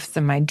first drafts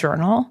in my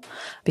journal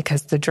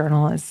because the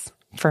journal is,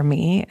 for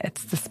me,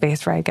 it's the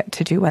space where I get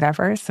to do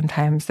whatever.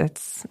 Sometimes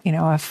it's, a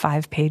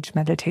 5-page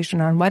meditation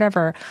on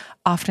whatever.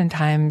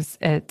 Oftentimes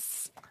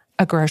it's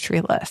a grocery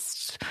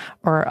list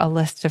or a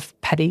list of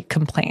petty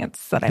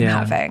complaints that I'm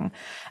having.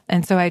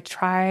 And so I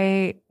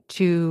try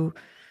to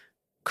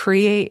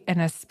create in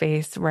a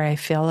space where I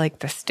feel like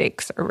the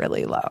stakes are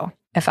really low.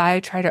 If I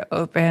try to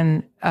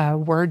open a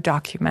Word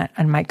document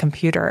on my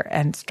computer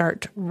and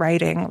start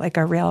writing like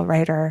a real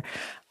writer,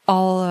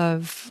 all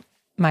of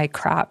my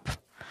crap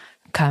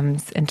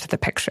comes into the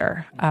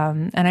picture.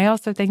 And I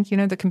also think,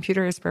 the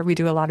computer is where we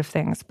do a lot of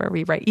things, where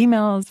we write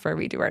emails, where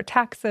we do our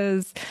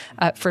taxes.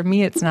 For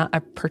me, it's not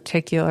a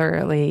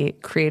particularly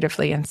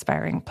creatively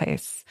inspiring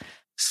place.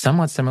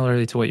 Somewhat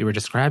similarly to what you were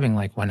describing,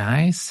 like when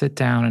I sit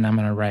down and I'm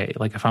going to write,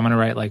 like if I'm going to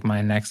write like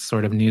my next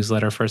sort of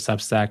newsletter for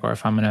Substack, or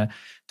if I'm going to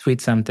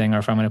tweet something, or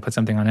if I'm going to put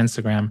something on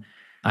Instagram,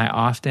 I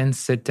often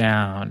sit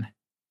down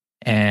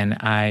and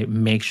I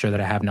make sure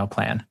that I have no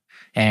plan.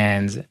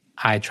 And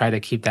I try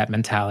to keep that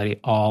mentality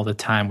all the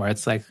time where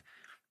it's like,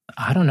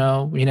 I don't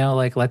know,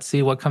 like let's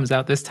see what comes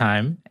out this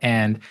time.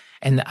 And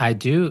I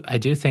do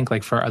think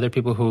like for other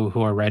people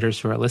who are writers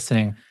who are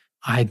listening,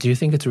 I do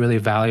think it's really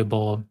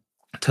valuable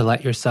to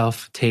let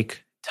yourself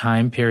take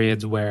time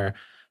periods where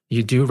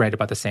you do write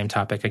about the same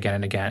topic again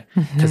and again.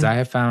 Because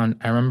I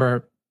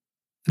remember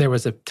there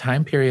was a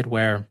time period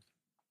where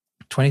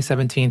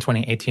 2017,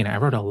 2018, I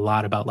wrote a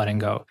lot about letting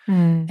go.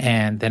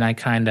 And then I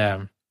kind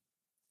of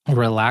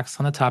relaxed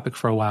on the topic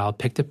for a while,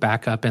 picked it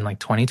back up in like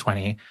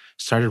 2020,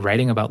 started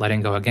writing about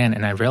letting go again.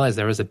 And I realized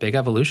there was a big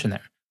evolution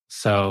there.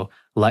 So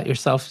let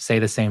yourself say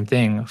the same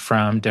thing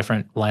from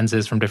different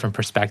lenses, from different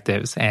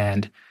perspectives,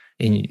 and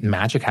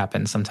magic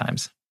happens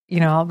sometimes.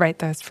 I'll write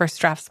those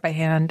first drafts by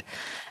hand.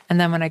 And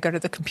then when I go to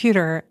the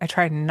computer, I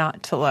try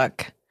not to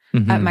look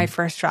at my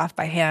first draft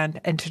by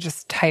hand and to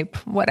just type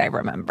what I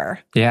remember.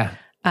 Yeah.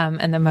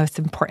 And the most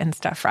important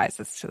stuff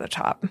rises to the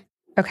top.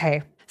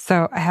 Okay.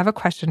 So I have a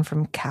question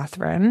from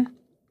Catherine,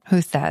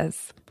 who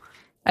says,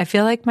 I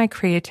feel like my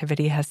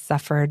creativity has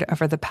suffered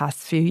over the past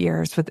few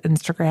years with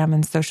Instagram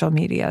and social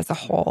media as a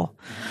whole,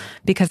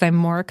 because I'm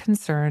more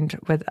concerned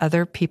with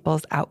other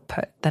people's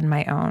output than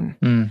my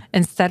own.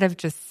 Instead of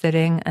just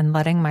sitting and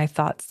letting my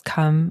thoughts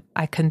come,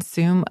 I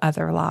consume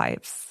other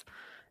lives.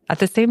 At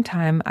the same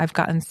time, I've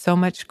gotten so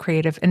much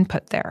creative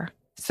input there,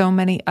 so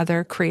many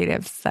other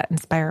creatives that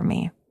inspire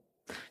me.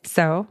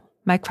 So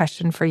my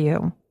question for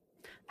you,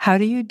 how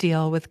do you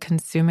deal with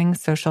consuming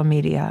social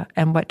media,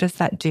 and what does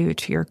that do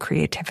to your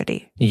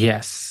creativity?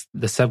 Yes,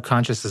 the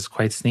subconscious is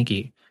quite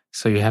sneaky.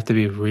 So you have to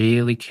be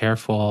really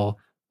careful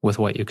with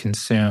what you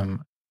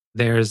consume.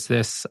 There's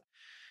this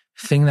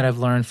thing that I've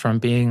learned from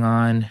being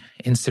on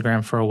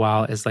Instagram for a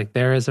while is like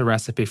there is a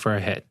recipe for a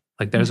hit.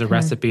 Like there's a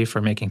recipe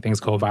for making things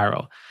go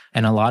viral.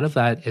 And a lot of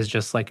that is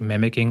just like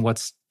mimicking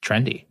what's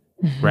trendy,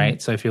 right?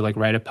 So if you like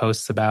write a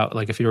post about,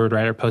 like if you were to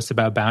write a post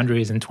about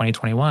boundaries in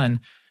 2021,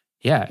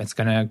 yeah, it's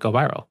going to go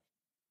viral.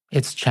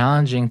 It's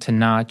challenging to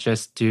not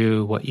just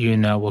do what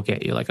will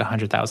get you like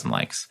 100,000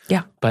 likes.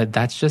 Yeah. But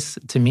that's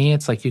just, to me,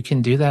 it's like you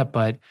can do that,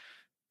 but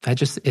that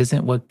just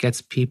isn't what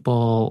gets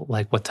people,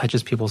 like what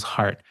touches people's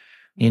heart.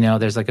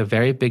 There's like a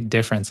very big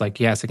difference.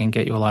 Like, yes, it can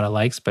get you a lot of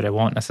likes, but it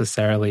won't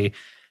necessarily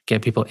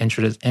get people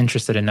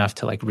interested enough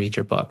to like read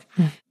your book.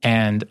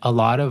 And a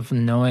lot of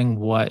knowing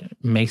what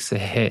makes a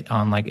hit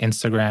on like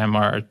Instagram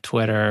or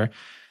Twitter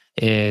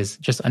is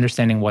just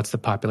understanding what's the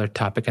popular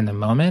topic in the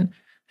moment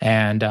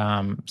and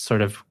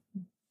sort of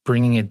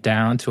bringing it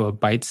down to a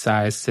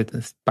bite-sized,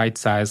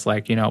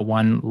 like,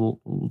 one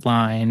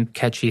line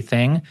catchy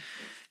thing.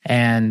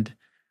 And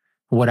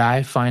what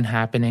I find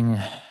happening,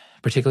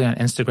 particularly on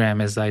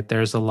Instagram, is like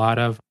there's a lot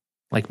of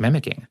like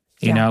mimicking,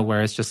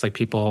 where it's just like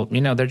people,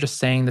 they're just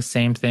saying the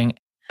same thing,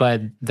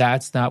 but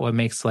that's not what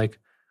makes like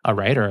a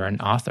writer or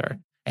an author.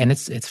 And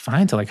it's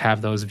fine to like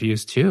have those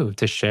views too,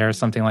 to share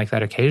something like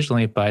that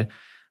occasionally, but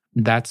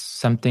that's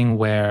something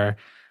where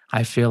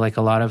I feel like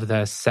a lot of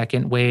the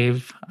second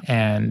wave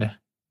and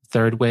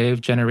third wave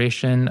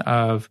generation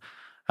of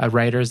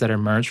writers that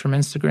emerge from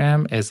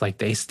Instagram is like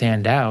they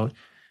stand out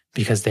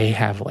because they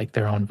have like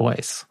their own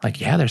voice.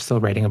 Like, yeah, they're still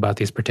writing about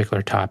these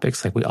particular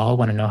topics. Like we all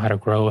want to know how to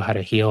grow, how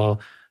to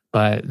heal,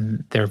 but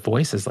their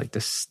voice is like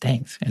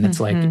distinct. And it's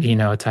like,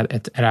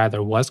 it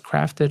either was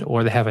crafted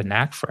or they have a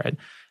knack for it.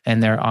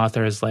 And their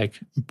authors like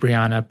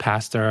Brianna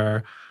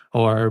Pastor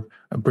or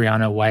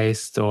Brianna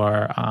Weist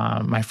or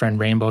my friend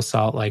Rainbow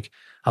Salt, like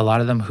a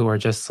lot of them who are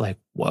just like,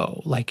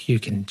 whoa, like you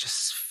can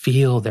just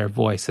feel their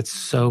voice. It's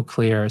so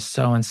clear,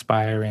 so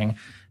inspiring.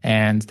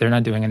 And they're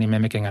not doing any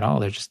mimicking at all.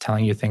 They're just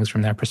telling you things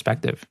from their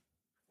perspective.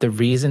 The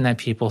reason that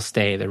people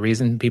stay, the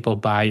reason people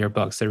buy your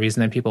books, the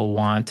reason that people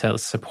want to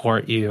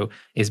support you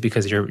is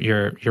because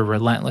you're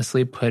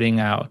relentlessly putting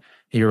out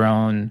your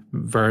own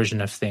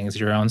version of things,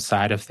 your own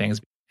side of things.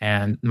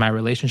 And my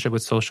relationship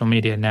with social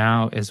media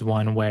now is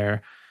one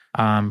where,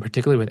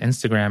 particularly with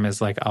Instagram,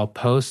 is like I'll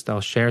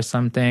share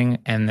something,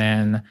 and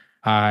then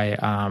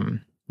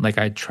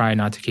I try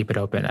not to keep it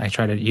open. I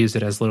try to use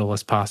it as little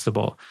as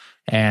possible.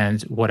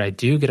 And what I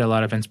do get a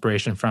lot of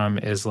inspiration from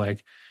is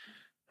like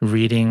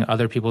reading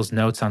other people's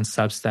notes on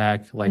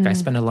Substack. Like I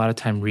spend a lot of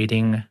time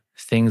reading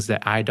things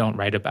that I don't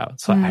write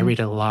about. So I read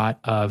a lot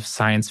of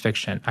science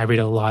fiction. I read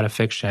a lot of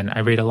fiction. I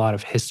read a lot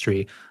of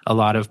history, a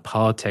lot of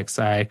politics.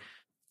 I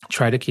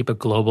try to keep a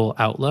global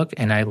outlook,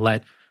 and I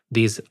let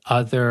these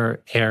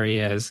other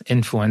areas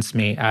influence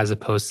me as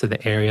opposed to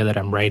the area that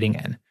I'm writing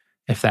in,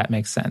 if that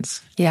makes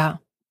sense. Yeah.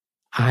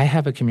 I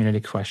have a community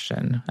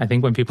question. I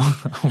think when people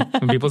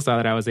saw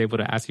that I was able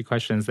to ask you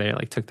questions, they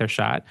like took their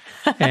shot.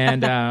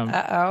 And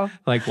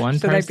like one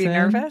Should person, I be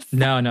nervous?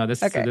 No,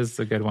 this is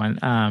a good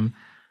one.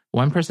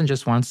 One person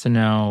just wants to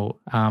know,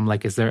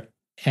 like, is there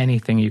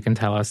anything you can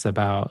tell us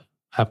about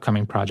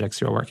upcoming projects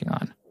you're working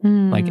on?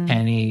 Like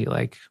any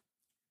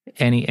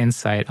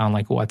insight on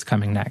like what's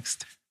coming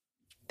next?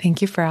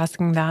 Thank you for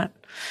asking that.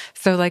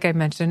 So like I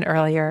mentioned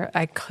earlier,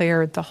 I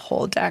cleared the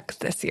whole deck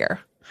this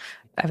year.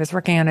 I was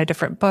working on a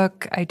different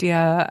book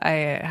idea.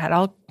 I had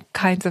all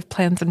kinds of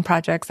plans and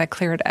projects. I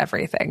cleared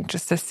everything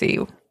just to see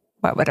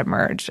what would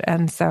emerge.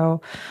 And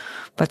so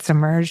what's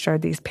emerged are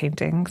these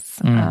paintings.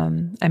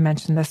 I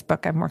mentioned this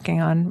book I'm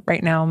working on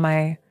right now.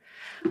 My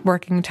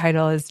working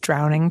title is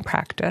Drowning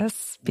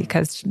Practice,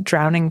 because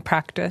drowning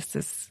practice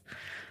is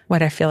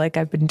what I feel like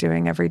I've been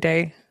doing every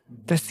day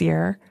this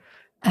year.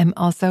 I'm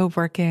also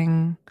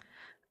working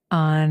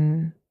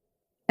on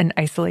an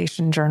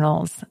isolation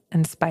journals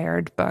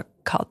inspired book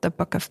called The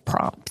Book of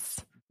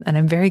Prompts. And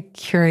I'm very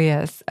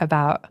curious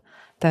about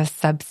the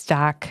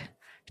Substack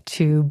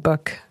to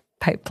book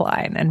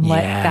pipeline and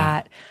what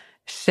that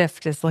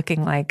shift is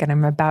looking like. And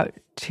I'm about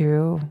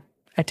to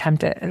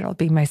attempt it. It'll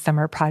be my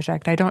summer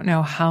project. I don't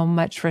know how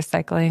much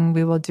recycling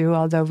we will do,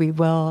 although we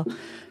will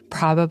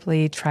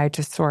probably try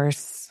to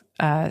source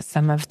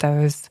some of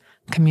those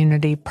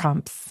community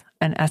prompts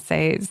and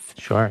essays.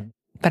 Sure.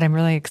 But I'm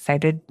really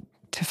excited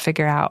to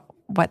figure out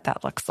what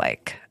that looks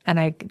like. And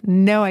I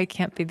know I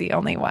can't be the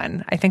only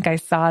one. I think I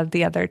saw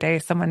the other day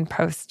someone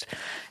post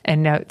a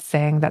note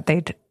saying that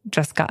they'd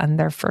just gotten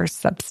their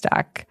first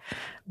Substack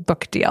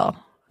book deal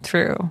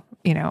through,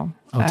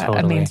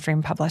 a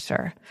mainstream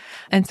publisher.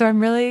 And so I'm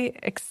really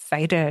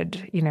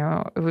excited.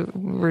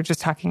 We're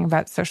just talking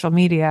about social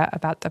media,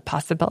 about the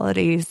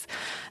possibilities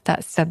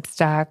that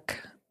Substack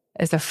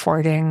is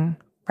affording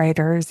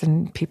writers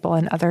and people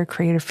in other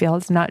creative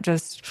fields, not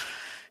just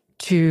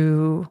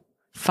to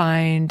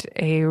find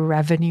a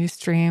revenue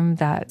stream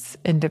that's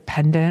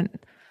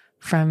independent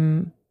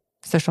from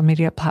social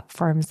media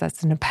platforms,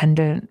 that's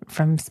independent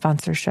from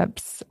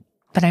sponsorships.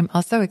 But I'm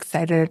also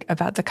excited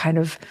about the kind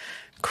of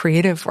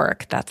creative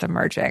work that's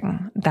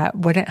emerging that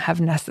wouldn't have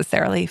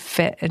necessarily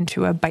fit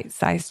into a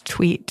bite-sized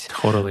tweet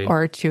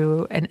or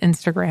to an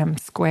Instagram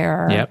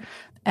square. Yep.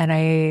 And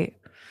I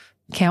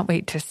can't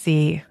wait to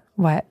see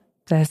what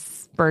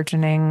this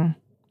burgeoning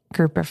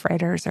group of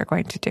writers are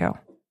going to do.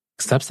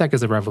 Substack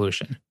is a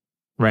revolution,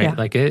 right? Yeah.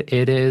 Like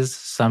it is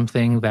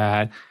something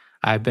that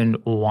I've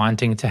been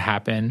wanting to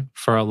happen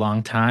for a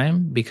long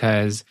time,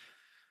 because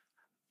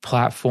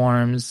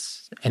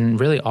platforms and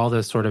really all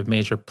the sort of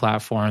major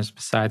platforms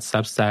besides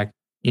Substack,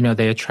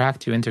 they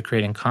attract you into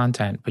creating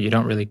content, but you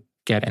don't really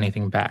get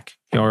anything back.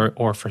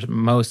 Or for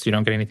most, you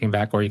don't get anything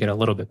back, or you get a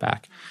little bit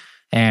back.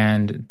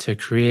 And to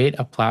create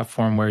a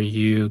platform where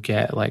you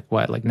get like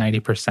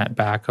 90%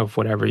 back of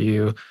whatever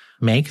you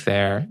make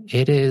there,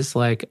 it is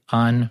like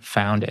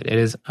unfounded. It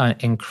is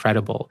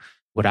incredible.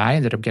 What I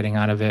ended up getting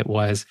out of it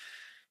was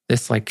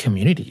this like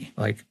community.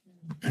 Like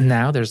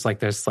now there's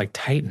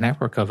tight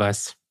network of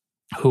us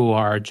who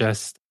are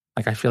just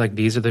like, I feel like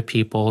these are the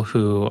people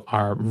who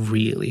are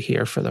really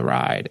here for the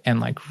ride and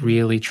like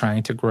really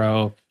trying to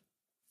grow.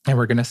 And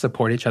we're going to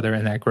support each other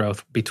in that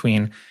growth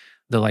between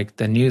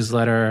the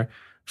newsletter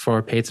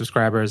for paid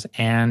subscribers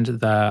and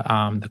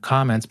the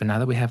comments. But now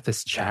that we have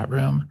this chat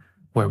room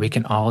where we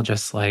can all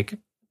just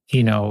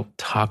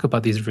talk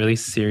about these really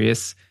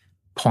serious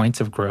points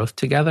of growth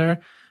together,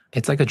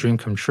 it's like a dream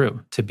come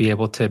true to be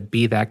able to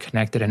be that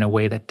connected in a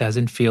way that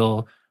doesn't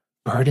feel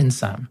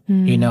burdensome.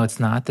 It's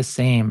not the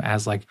same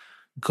as like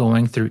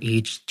going through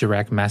each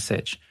direct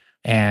message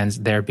and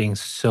there being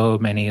so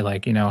many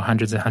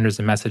hundreds and hundreds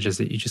of messages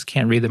that you just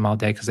can't read them all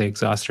day because they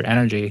exhaust your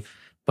energy.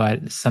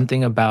 But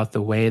something about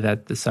the way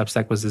that the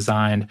Substack was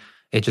designed,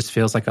 it just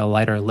feels like a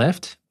lighter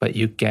lift, but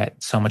you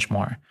get so much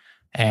more.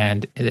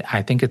 And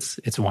I think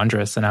it's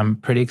wondrous. And I'm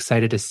pretty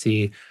excited to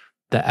see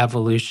the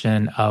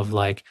evolution of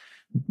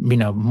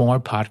more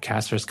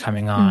podcasters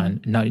coming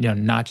on,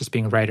 not just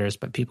being writers,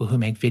 but people who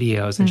make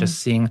videos and just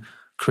seeing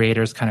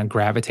creators kind of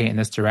gravitate in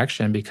this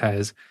direction,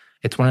 because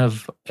it's one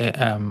of,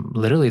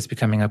 literally it's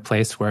becoming a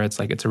place where it's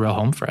a real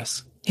home for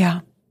us.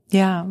 Yeah.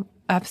 Yeah,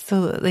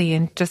 absolutely.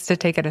 And just to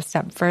take it a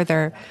step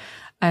further,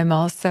 I'm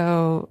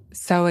also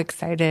so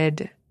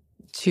excited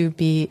to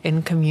be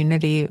in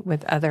community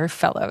with other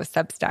fellow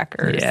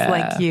Substackers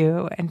like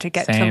you, and to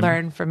get to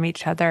learn from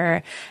each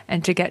other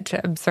and to get to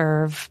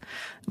observe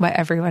what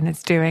everyone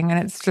is doing.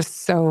 And it's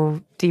just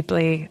so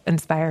deeply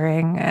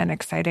inspiring and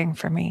exciting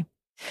for me.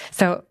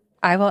 So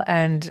I will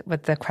end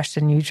with the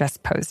question you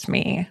just posed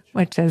me,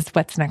 which is,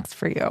 what's next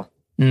for you?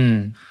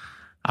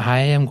 I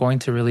am going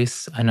to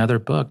release another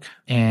book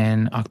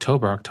in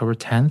October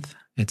 10th.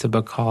 It's a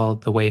book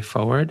called The Way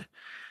Forward.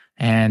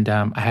 And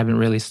I haven't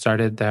really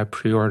started the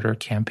pre-order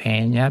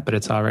campaign yet, but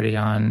it's already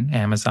on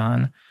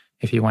Amazon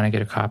if you want to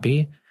get a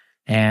copy.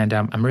 And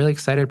I'm really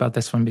excited about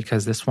this one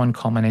because this one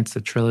culminates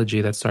the trilogy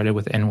that started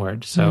with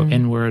Inward. So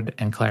Inward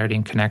and Clarity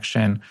and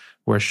Connection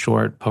were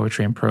short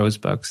poetry and prose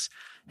books.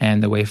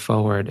 And The Way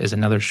Forward is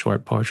another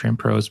short poetry and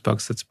prose book.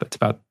 It's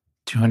about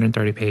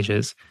 230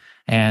 pages.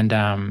 And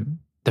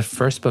the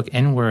first book,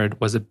 Inward,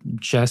 was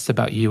just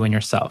about you and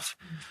yourself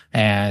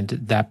and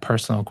that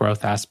personal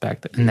growth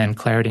aspect. And then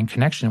Clarity and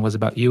Connection was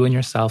about you and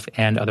yourself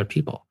and other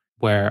people,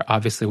 where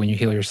obviously when you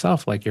heal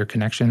yourself, like your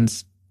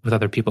connections with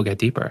other people get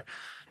deeper.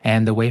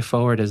 And The Way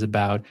Forward is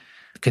about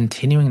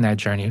continuing that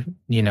journey,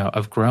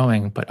 of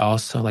growing, but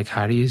also like,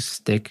 how do you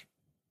stick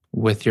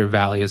with your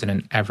values in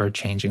an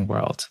ever-changing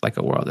world, like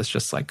a world that's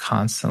just like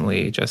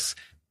constantly just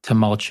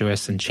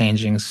tumultuous and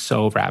changing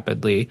so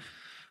rapidly.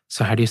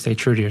 So how do you stay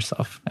true to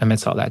yourself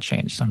amidst all that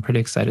change? So I'm pretty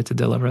excited to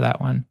deliver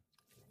that one.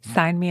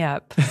 Sign me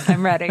up.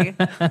 I'm ready.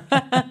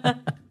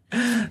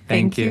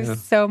 Thank you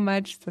so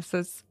much. This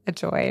is a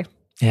joy.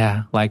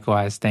 Yeah,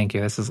 likewise. Thank you.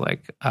 This is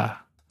like,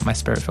 my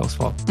spirit feels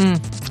full.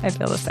 I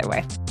feel the same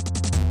way.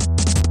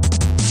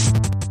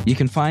 You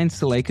can find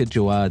Suleika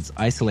Jaouad's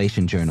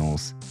isolation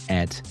journals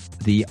at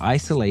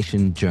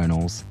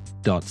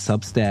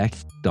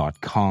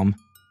theisolationjournals.substack.com.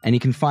 And you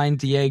can find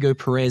Diego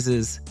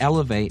Perez's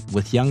Elevate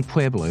with Young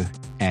Pueblo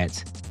at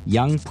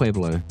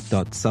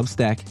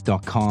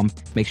youngpueblo.substack.com.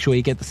 Make sure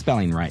you get the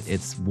spelling right.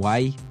 It's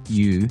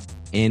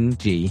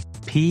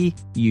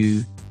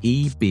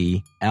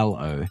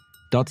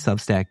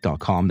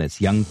YUNGPUEBLO.substack.com. That's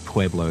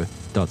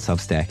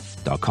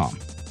youngpueblo.substack.com.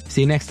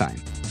 See you next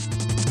time.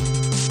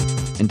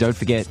 And don't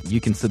forget, you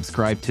can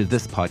subscribe to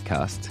this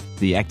podcast,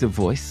 The Active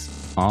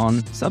Voice,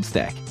 on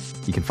Substack.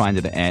 You can find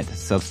it at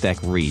Substack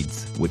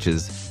Reads, which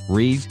is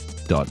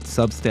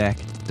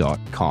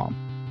read.substack.com.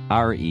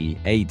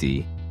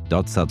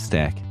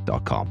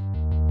 read.substack.com.